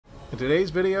In today's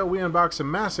video, we unbox a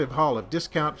massive haul of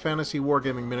discount fantasy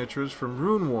wargaming miniatures from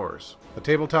Runewars, a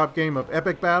tabletop game of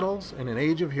epic battles in an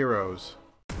age of heroes.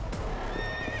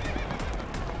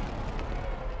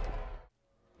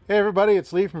 Hey everybody,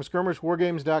 it's Lee from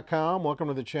SkirmishWargames.com. Welcome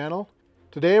to the channel.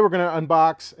 Today we're going to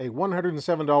unbox a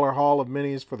 $107 haul of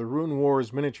minis for the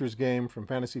Runewars miniatures game from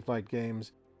Fantasy Flight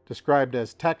Games, described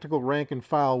as tactical rank and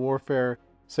file warfare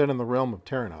set in the realm of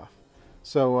Terranoth.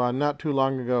 So not too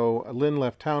long ago, Lynn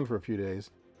left town for a few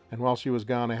days, and while she was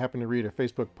gone, I happened to read a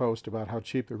Facebook post about how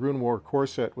cheap the Runewar core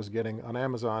set was getting on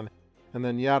Amazon, and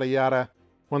then yada yada,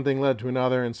 one thing led to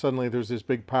another, and suddenly there's this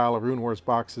big pile of Runewars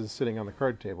boxes sitting on the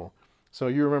card table. So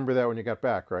you remember that when you got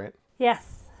back, right?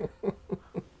 Yes.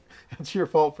 It's your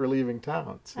fault for leaving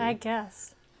town. See? I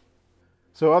guess.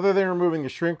 So other than removing the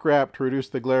shrink wrap to reduce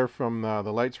the glare from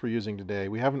the lights we're using today,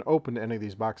 we haven't opened any of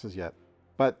these boxes yet.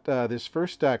 But this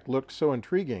first stack looked so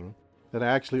intriguing that I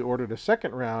actually ordered a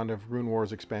second round of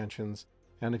Runewars expansions.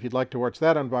 And if you'd like to watch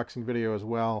that unboxing video as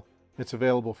well, it's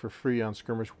available for free on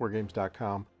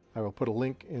SkirmishWargames.com. I will put a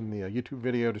link in the YouTube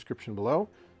video description below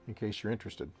in case you're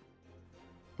interested.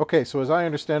 Okay, so as I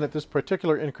understand it, this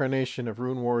particular incarnation of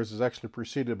Runewars is actually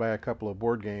preceded by a couple of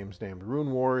board games named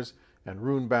Runewars and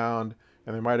Runebound,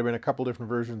 and there might have been a couple different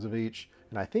versions of each,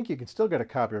 and I think you can still get a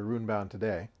copy of Runebound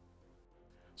today.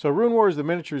 So Runewars, the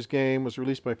miniatures game, was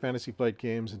released by Fantasy Flight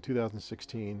Games in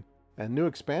 2016, and new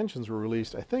expansions were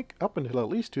released, I think, up until at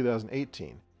least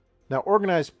 2018. Now,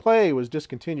 organized play was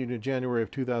discontinued in January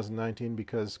of 2019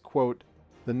 because, quote,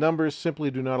 the numbers simply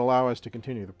do not allow us to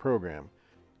continue the program.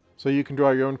 So you can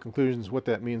draw your own conclusions what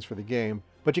that means for the game,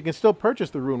 but you can still purchase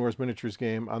the Runewars miniatures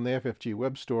game on the FFG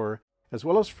web store, as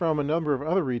well as from a number of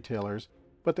other retailers,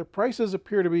 but the prices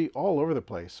appear to be all over the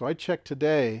place. So I checked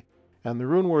today, and the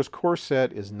Runewars core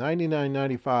set is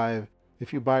 $99.95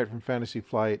 if you buy it from Fantasy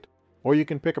Flight, or you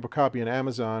can pick up a copy on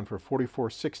Amazon for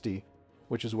 $44.60,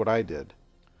 which is what I did.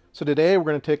 So today we're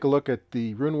going to take a look at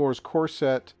the Runewars core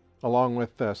set along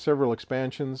with several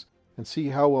expansions and see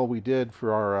how well we did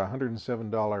for our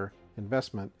 $107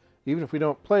 investment. Even if we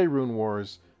don't play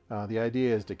Runewars, the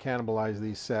idea is to cannibalize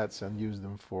these sets and use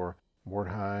them for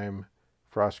Mordheim,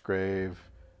 Frostgrave,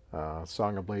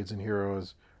 Song of Blades and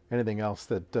Heroes, anything else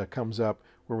that comes up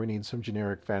where we need some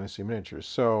generic fantasy miniatures.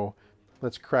 So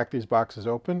let's crack these boxes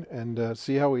open and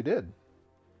see how we did.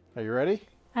 Are you ready?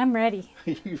 I'm ready.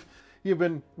 You've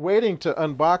been waiting to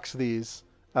unbox these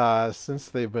since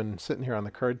they've been sitting here on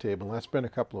the card table, and that's been a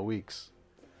couple of weeks.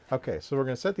 Okay, so we're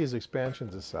going to set these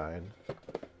expansions aside.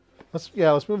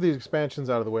 Let's move these expansions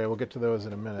out of the way. We'll get to those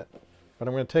in a minute. But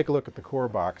I'm going to take a look at the core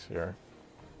box here.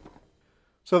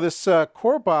 So this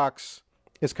core box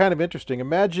is kind of interesting.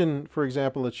 Imagine, for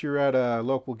example, that you're at a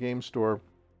local game store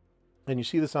and you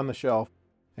see this on the shelf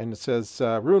and it says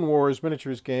Runewars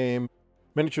miniatures game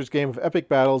of epic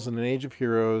battles in an age of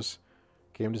heroes,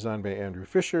 game designed by Andrew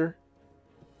Fisher,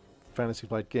 Fantasy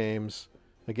Flight Games,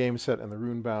 a game set in the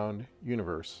Runebound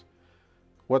universe.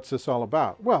 What's this all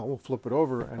about? Well, we'll flip it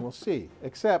over and we'll see.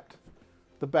 Except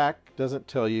the back doesn't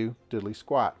tell you diddly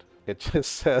squat. It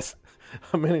just says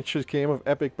a miniatures game of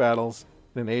epic battles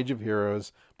in an age of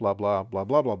heroes, blah, blah, blah,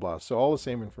 blah, blah, blah. So all the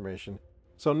same information.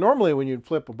 So normally when you'd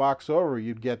flip a box over,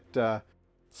 you'd get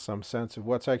some sense of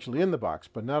what's actually in the box,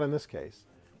 but not in this case.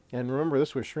 And remember,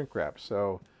 this was shrink wrap,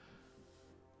 so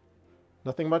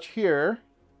nothing much here.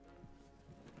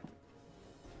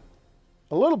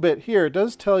 A little bit here. It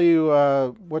does tell you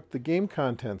what the game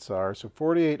contents are. So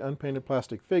 48 unpainted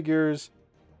plastic figures,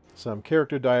 some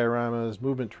character dioramas,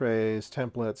 movement trays,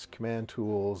 templates, command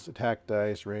tools, attack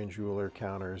dice, range ruler,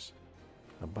 counters,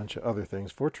 a bunch of other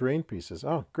things. 4 terrain pieces.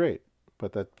 Oh, great.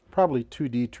 But that's probably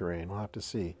 2D terrain. We'll have to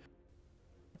see.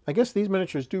 I guess these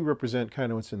miniatures do represent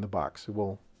kind of what's in the box. So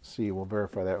we'll see. We'll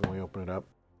verify that when we open it up.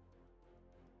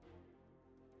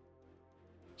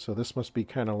 So this must be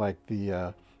kind of like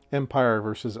the Empire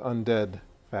versus Undead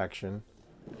faction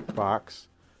box.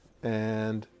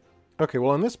 And okay,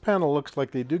 well, in this panel, looks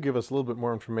like they do give us a little bit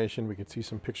more information. We can see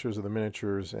some pictures of the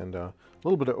miniatures and a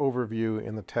little bit of overview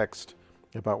in the text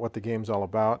about what the game's all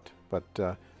about.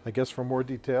 But I guess for more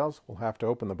details, we'll have to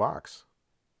open the box.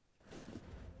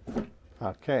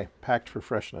 Okay, packed for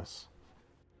freshness.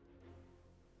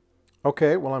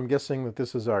 Okay, well, I'm guessing that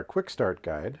this is our quick start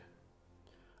guide.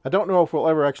 I don't know if we'll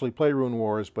ever actually play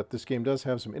Runewars, but this game does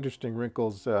have some interesting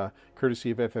wrinkles,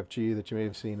 courtesy of FFG, that you may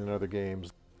have seen in other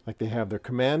games. Like they have their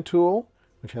command tool,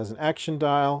 which has an action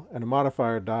dial and a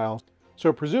modifier dial.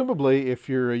 So presumably, if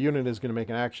your unit is going to make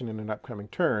an action in an upcoming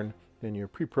turn, then you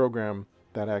pre-program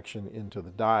that action into the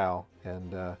dial.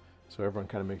 And So everyone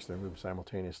kind of makes their move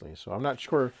simultaneously. So I'm not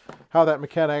sure how that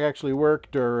mechanic actually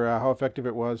worked or how effective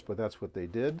it was, but that's what they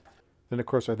did. Then, of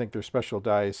course, I think there's special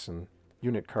dice and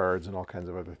unit cards and all kinds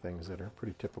of other things that are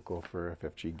pretty typical for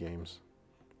FFG games.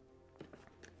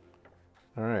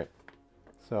 All right.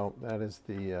 So that is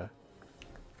the...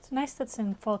 It's nice that's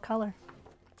in full color.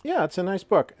 Yeah, it's a nice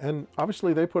book. And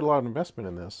obviously they put a lot of investment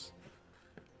in this.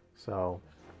 So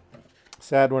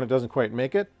sad when it doesn't quite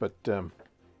make it, but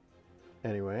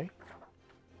anyway.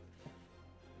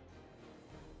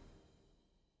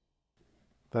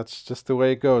 That's just the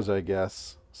way it goes, I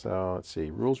guess. So let's see,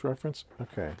 rules reference.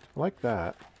 Okay, I like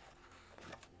that.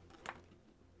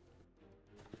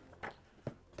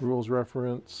 Rules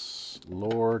reference,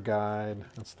 lore guide.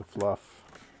 That's the fluff.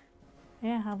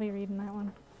 Yeah, I'll be reading that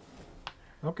one.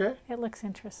 Okay. It looks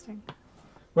interesting.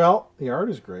 Well, the art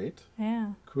is great.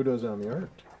 Yeah. Kudos on the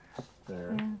art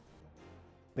there. Yeah.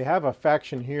 They have a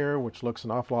faction here which looks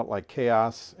an awful lot like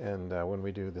Chaos, and when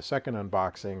we do the second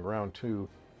unboxing, round 2,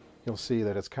 you'll see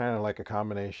that it's kind of like a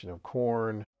combination of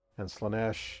Khorne and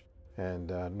Slaanesh and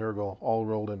Nurgle all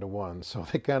rolled into one. So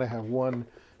they kind of have one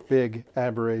big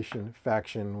aberration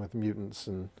faction with mutants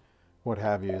and what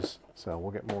have yous. So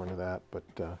we'll get more into that. But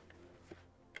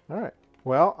all right.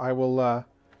 Well, I will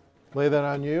lay that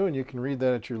on you, and you can read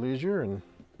that at your leisure. And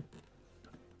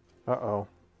uh-oh,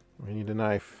 we need a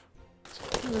knife.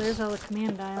 Oh, there's all the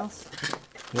command dials.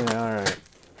 Yeah, all right.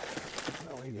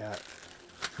 What we got?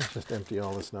 Let's just empty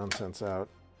all this nonsense out.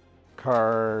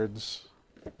 Cards.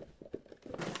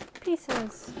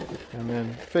 Pieces. And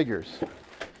then figures.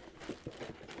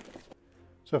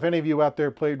 So if any of you out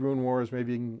there played Runewars,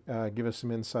 maybe you can give us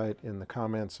some insight in the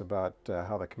comments about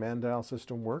how the command dial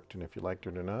system worked and if you liked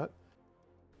it or not.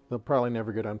 They'll probably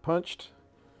never get unpunched.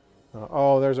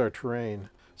 Oh, there's our terrain.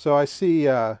 So I see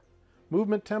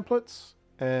movement templates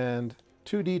and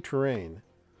 2D terrain.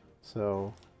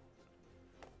 So,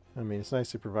 I mean, it's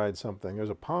nice to provide something. There's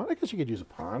a pond. I guess you could use a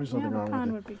pond. There's nothing wrong with it.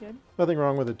 Pond would be good. Nothing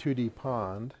wrong with a 2D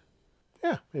pond.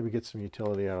 Yeah, maybe get some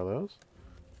utility out of those.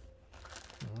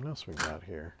 What else we got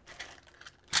here?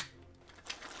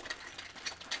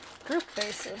 Group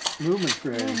bases. Movement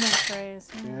trays. Movement trays.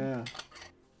 Yeah.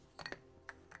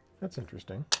 That's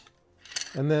interesting.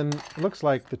 And then it looks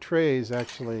like the trays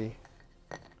actually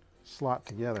slot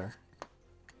together.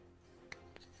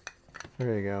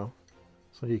 There you go.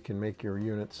 So you can make your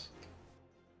units.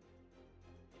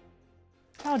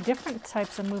 Oh, different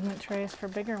types of movement trays for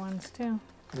bigger ones too.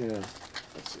 Yeah.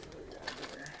 Let's see what we got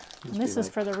here. And this is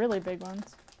for the really big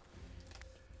ones.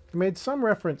 It made some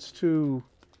reference to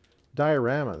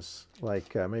dioramas,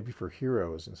 like maybe for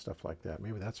heroes and stuff like that.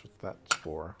 Maybe that's what that's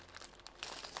for.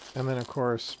 And then, of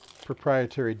course,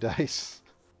 proprietary dice.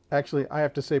 Actually, I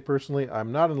have to say personally, I'm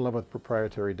not in love with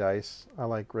proprietary dice. I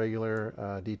like regular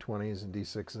D20s and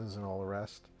D6s and all the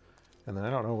rest. And then I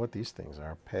don't know what these things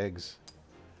are. Pegs.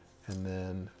 And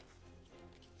then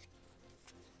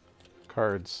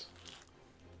cards.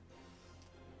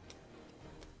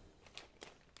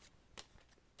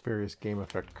 Various game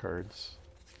effect cards,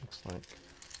 looks like.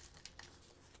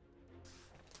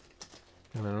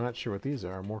 And I'm not sure what these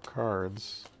are. More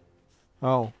cards.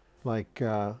 Oh, like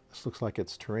this looks like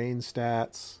it's terrain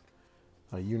stats,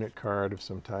 a unit card of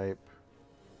some type.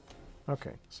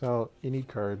 Okay, so you need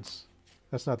cards.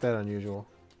 That's not that unusual,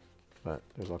 but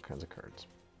there's all kinds of cards.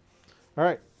 All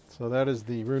right, so that is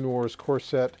the Runewars core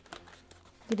set.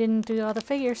 You didn't do all the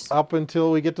figures. Up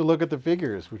until we get to look at the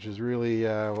figures, which is really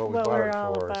what we bought it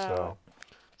all for. about.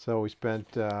 So we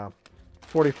spent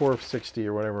 $44.60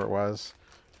 or whatever it was,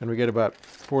 and we get about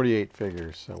 48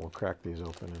 figures. So we'll crack these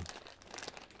open and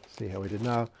see how we did.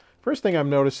 Now, first thing I'm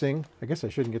noticing, I guess I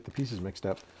shouldn't get the pieces mixed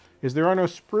up, is there are no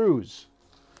sprues.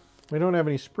 We don't have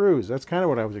any sprues. That's kind of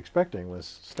what I was expecting,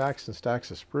 was stacks and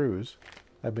stacks of sprues.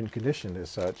 I've been conditioned as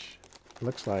such. It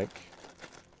looks like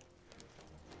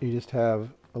you just have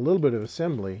a little bit of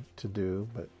assembly to do,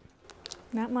 but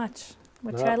Not much,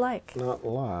 which I like. Not a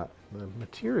lot. The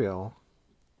material,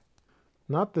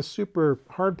 not the super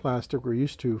hard plastic we're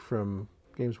used to from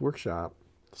Games Workshop.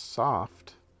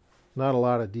 Soft. Not a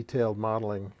lot of detailed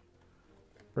modeling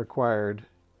required.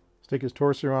 Stick his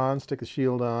torso on, stick the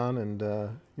shield on, and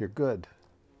you're good.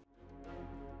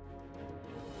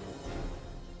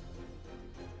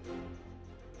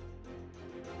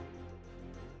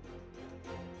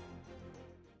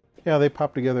 Yeah, they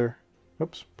pop together,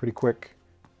 oops, pretty quick.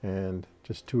 And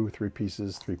just 2 or 3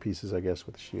 pieces, 3 pieces, I guess,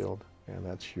 with the shield. And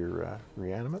that's your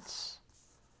reanimates.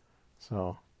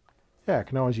 So, yeah, I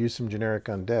can always use some generic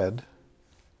undead.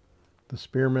 The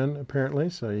spearmen, apparently,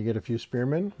 so you get a few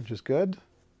spearmen, which is good.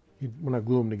 You want to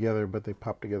glue them together, but they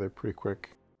pop together pretty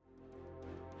quick.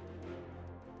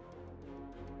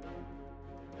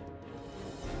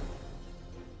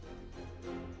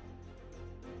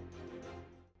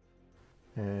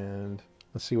 And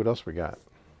let's see what else we got.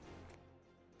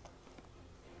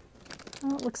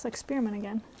 Oh, it looks like spearmen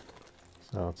again.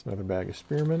 So it's another bag of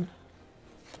spearmen.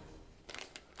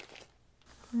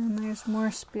 And there's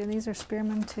more spear. These are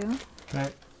spearmen too. Okay.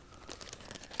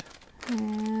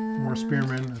 And More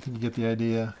spearmen. I think you get the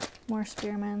idea. more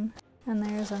spearmen. And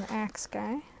there's an axe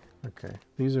guy. Okay.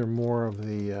 These are more of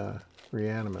the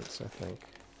reanimates, I think.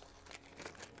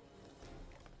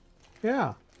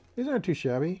 Yeah. These aren't too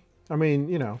shabby. I mean,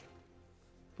 you know,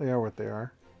 they are what they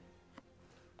are.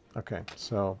 Okay.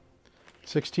 So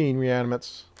 16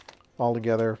 reanimates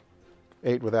altogether.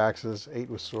 8 with axes, 8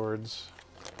 with swords.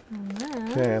 And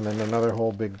then Okay, and then another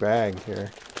whole big bag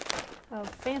here. of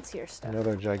fancier stuff.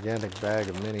 Another gigantic bag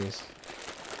of minis.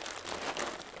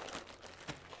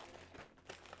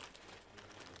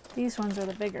 These ones are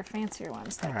the bigger, fancier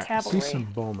ones. That All right, cavalry. see some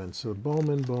bowmen. So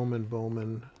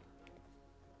bowman.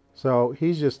 So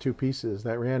he's just 2 pieces.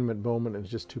 That reanimate bowman is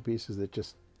just 2 pieces that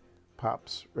just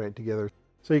pops right together.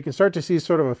 So you can start to see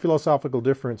sort of a philosophical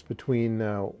difference between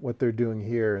what they're doing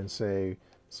here and, say,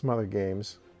 some other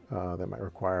games that might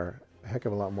require a heck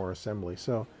of a lot more assembly.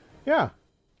 So, yeah,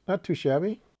 not too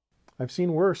shabby. I've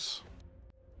seen worse.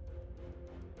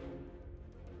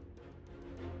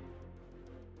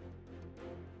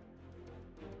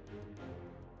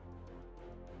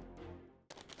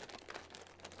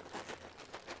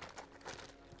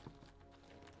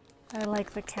 I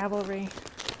like the cavalry.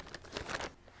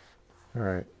 All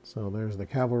right, so there's the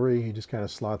cavalry. He just kind of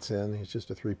slots in. He's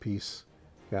just a 3-piece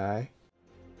guy.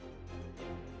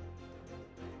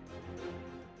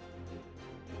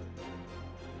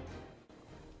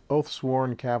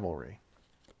 Oath-sworn cavalry.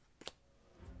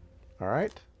 All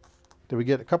right. Did we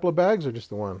get a couple of bags or just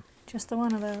the one? Just the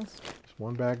one of those. Just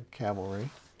one bag of cavalry.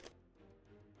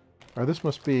 Or this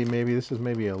must be, maybe this is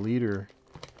maybe a leader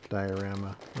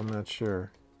diorama. I'm not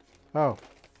sure. Oh.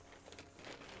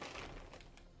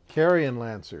 Carrion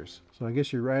lancers. So I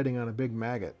guess you're riding on a big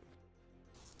maggot.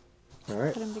 All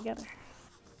right. Put them together.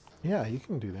 Yeah, you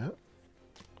can do that.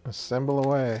 Assemble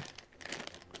away.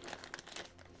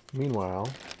 Meanwhile,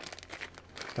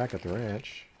 back at the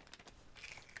ranch.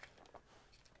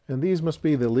 And these must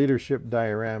be the leadership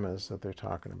dioramas that they're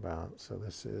talking about. So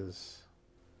this is,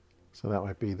 so that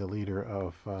might be the leader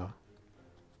of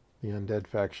the undead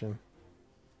faction,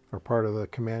 or part of the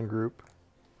command group.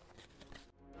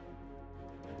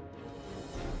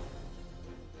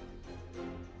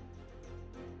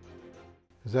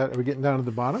 Is that, are we getting down to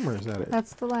the bottom, or is that it?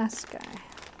 That's the last guy.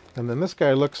 And then this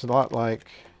guy looks a lot like,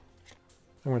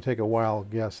 I'm going to take a wild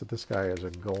guess that this guy is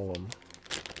a golem.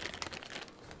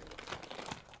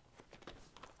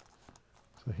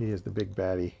 So he is the big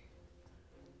baddie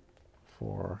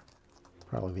for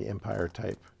probably the Empire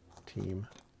type team.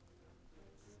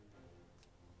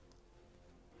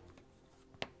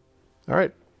 All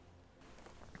right.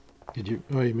 Did you,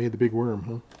 oh, you made the big worm,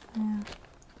 huh? Yeah.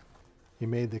 You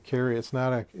made the carry, it's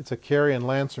not a, it's a carrion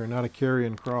lancer, not a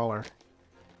carrion crawler.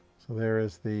 So there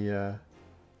is the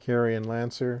carrion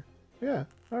lancer. Yeah,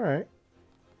 all right.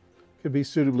 Could be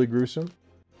suitably gruesome.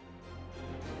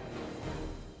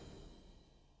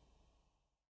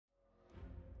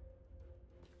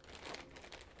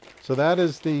 So that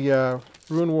is the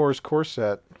Runewars core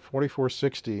set,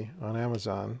 $44.60 on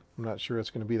Amazon. I'm not sure it's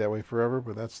going to be that way forever,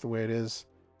 but that's the way it is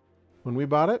when we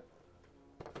bought it.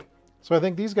 So I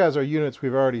think these guys are units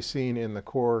we've already seen in the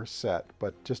core set,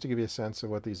 but just to give you a sense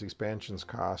of what these expansions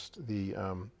cost, the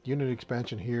unit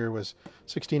expansion here was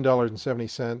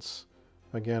 $16.70,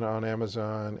 again on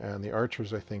Amazon, and the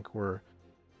archers I think were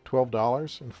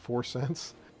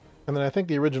 $12.04. And then I think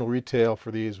the original retail for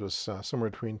these was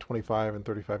somewhere between $25 and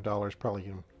 $35,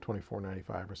 probably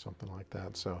 $24.95 or something like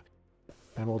that. So,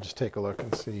 and we'll just take a look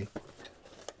and see.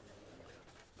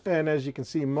 And as you can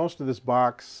see, most of this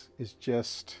box is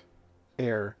just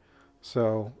air,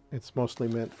 so it's mostly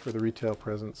meant for the retail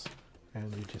presence,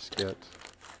 and you just get,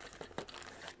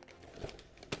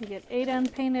 You get 8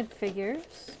 unpainted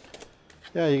figures.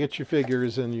 yeah, you get your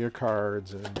figures and your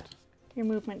cards and Your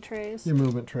movement trays. your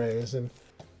movement trays, and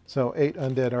so 8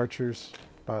 undead archers,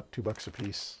 about $2 a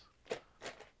piece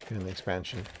in the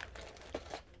expansion.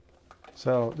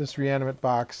 So this reanimate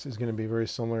box is going to be very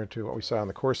similar to what we saw in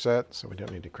the core set, so we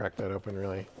don't need to crack that open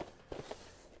really.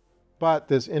 But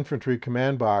this infantry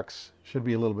command box should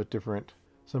be a little bit different.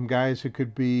 Some guys who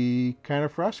could be kind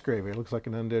of Frostgrave. It looks like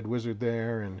an undead wizard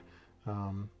there, and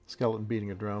skeleton beating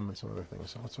a drum and some other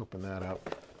things. So let's open that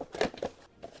up.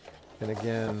 And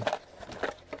again,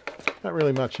 not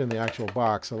really much in the actual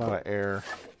box, a lot of air.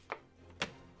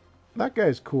 That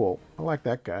guy's cool. I like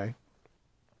that guy.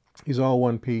 He's all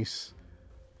one piece.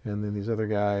 And then these other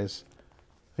guys,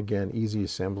 Again, easy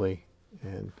assembly,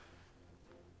 and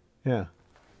yeah.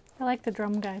 I like the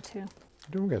drum guy too.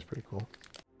 The drum guy's pretty cool.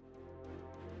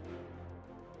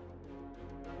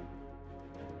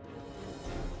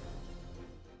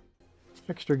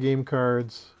 Extra game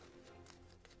cards.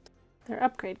 They're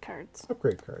upgrade cards.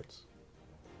 Upgrade cards.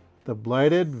 The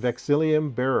Blighted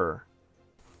Vexillium Bearer.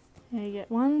 Yeah, you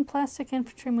get 1 plastic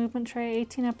infantry movement tray,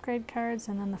 18 upgrade cards,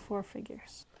 and then the 4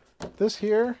 figures. This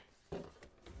here,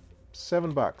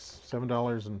 $7,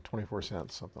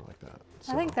 $7.24, something like that.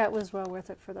 So, I think that was well worth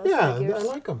it for those yeah, figures. I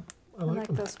like them. I like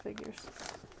them. those figures.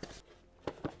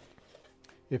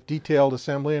 If detailed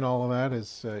assembly and all of that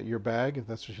is your bag, if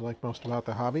that's what you like most about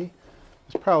the hobby,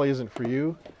 this probably isn't for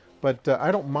you. But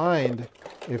I don't mind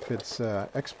if it's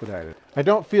expedited. I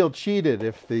don't feel cheated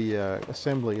if the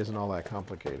assembly isn't all that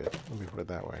complicated. Let me put it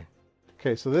that way.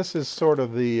 Okay, so this is sort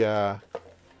of the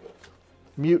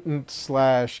mutant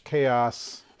 /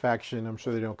 chaos faction. I'm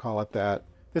sure they don't call it that.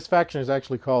 This faction is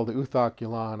actually called the Uthak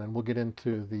Yulan, and we'll get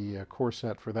into the core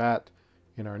set for that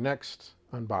in our next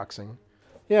unboxing.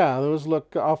 Yeah, those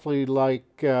look awfully like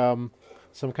some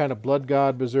kind of blood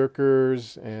god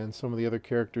berserkers, and some of the other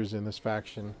characters in this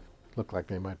faction look like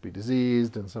they might be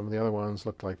diseased, and some of the other ones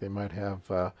look like they might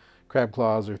have crab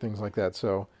claws or things like that.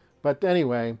 So, but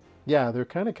anyway, yeah, they're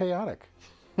kind of chaotic.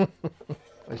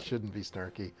 I shouldn't be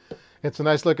snarky. It's a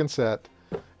nice looking set,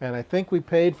 and I think we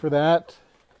paid for that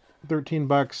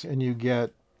 $13, and you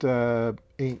get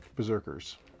 8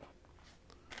 berserkers.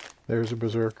 There's a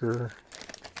berserker.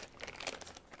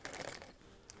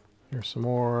 Here's some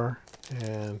more,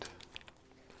 and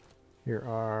here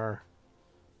are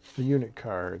the unit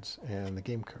cards and the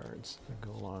game cards that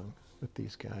go along with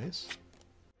these guys.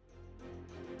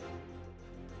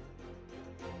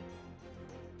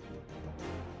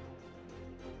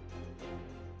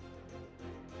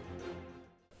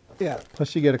 Yeah,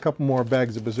 plus you get a couple more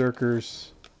bags of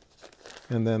berserkers,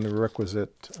 and then the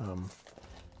requisite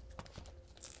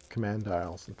command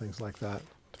dials and things like that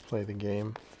to play the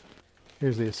game.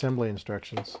 Here's the assembly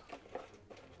instructions.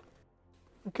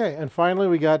 Okay, and finally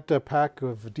we got a pack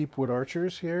of Deepwood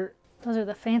Archers here. Those are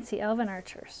the fancy elven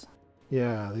archers.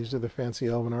 Yeah, these are the fancy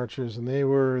elven archers, and they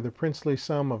were the princely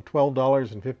sum of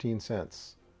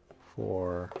 $12.15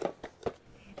 for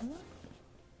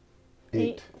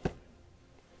 8.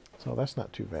 So that's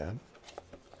not too bad.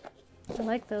 I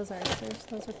like those archers.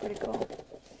 Those are pretty cool.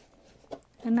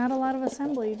 And not a lot of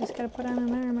assembly. You just got to put on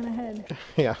an arm and a head.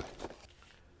 Yeah.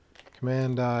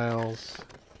 Command dials.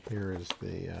 Here is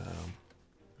the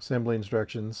assembly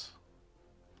instructions.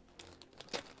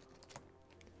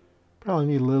 Probably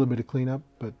need a little bit of cleanup,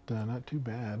 but not too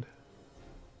bad.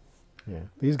 Yeah,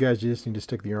 these guys you just need to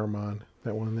stick the arm on.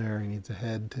 That one there, he needs a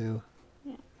head too.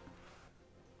 Yeah.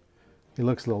 He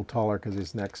looks a little taller because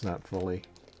his neck's not fully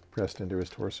pressed into his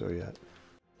torso yet.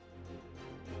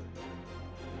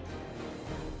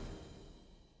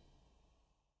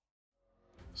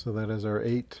 So that is our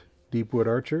 8 Deepwood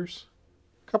Archers.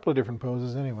 A couple of different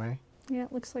poses anyway. Yeah,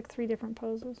 it looks like 3 different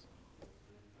poses.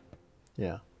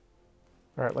 Yeah.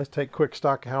 All right, let's take quick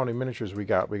stock of how many miniatures we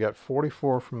got. We got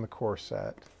 44 from the core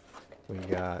set. We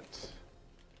got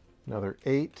another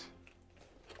 8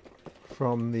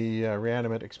 from the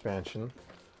Reanimate expansion.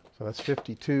 So that's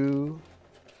 52,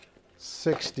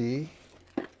 60,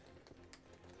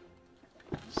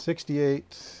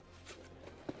 68,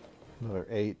 another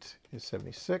 8 is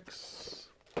 76,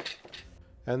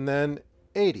 and then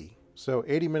 80. So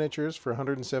 80 miniatures for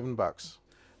 $107.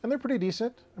 And they're pretty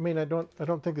decent. I mean, I don't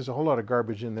think there's a whole lot of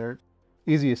garbage in there.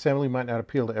 Easy assembly might not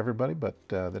appeal to everybody, but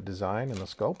the design and the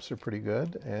sculpts are pretty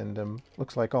good, and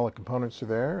looks like all the components are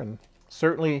there, and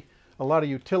certainly a lot of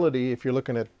utility if you're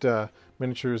looking at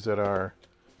miniatures that are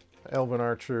elven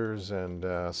archers and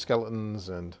skeletons,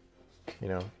 and you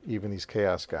know, even these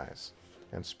chaos guys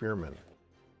and spearmen.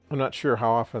 I'm not sure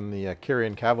how often the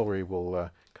Carian cavalry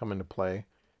will come into play.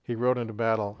 He rode into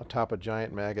battle atop a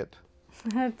giant maggot.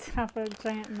 Atop a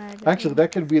giant maggot. Actually,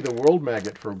 that could be the world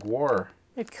maggot for Gwar.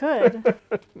 It could.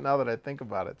 Now that I think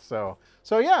about it. So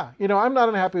yeah, you know, I'm not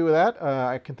unhappy with that.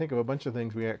 I can think of a bunch of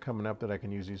things we got coming up that I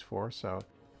can use these for. So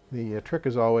the trick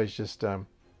is always just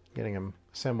getting them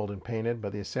assembled and painted,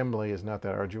 but the assembly is not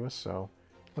that arduous, so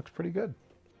it looks pretty good.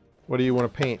 What do you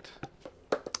want to paint?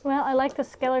 Well, I like the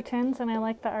skeletons and I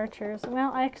like the archers.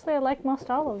 Well, I like most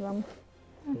all of them,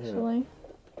 actually.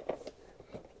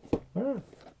 Yeah.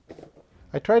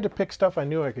 I tried to pick stuff I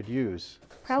knew I could use.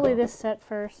 Probably this set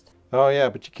first. Oh yeah,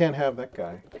 but you can't have that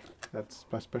guy. That's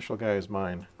my special guy is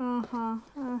mine.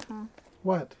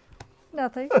 What?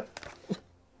 Nothing.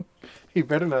 He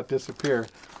better not disappear.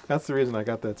 That's the reason I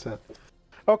got that set.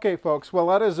 Okay, folks. Well,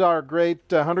 that is our great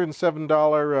 $107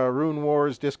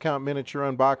 Runewars discount miniature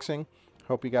unboxing.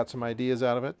 Hope you got some ideas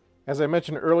out of it. As I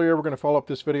mentioned earlier, we're going to follow up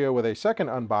this video with a second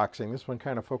unboxing. This one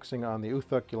kind of focusing on the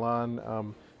Uthuk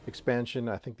Yulan expansion.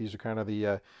 I think these are kind of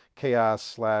the chaos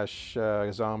slash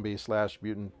zombie slash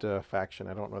mutant faction.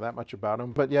 I don't know that much about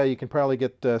them, but yeah, you can probably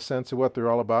get a sense of what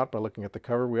they're all about by looking at the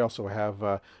cover. We also have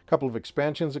a couple of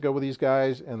expansions that go with these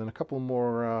guys, and then a couple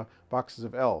more boxes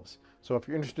of elves. So if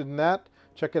you're interested in that,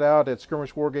 check it out at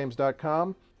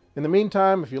skirmishwargames.com. In the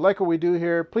meantime, if you like what we do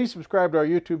here, please subscribe to our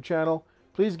YouTube channel.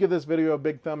 Please give this video a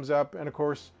big thumbs up, and of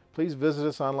course, please visit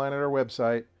us online at our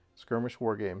website,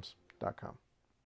 skirmishwargames.com.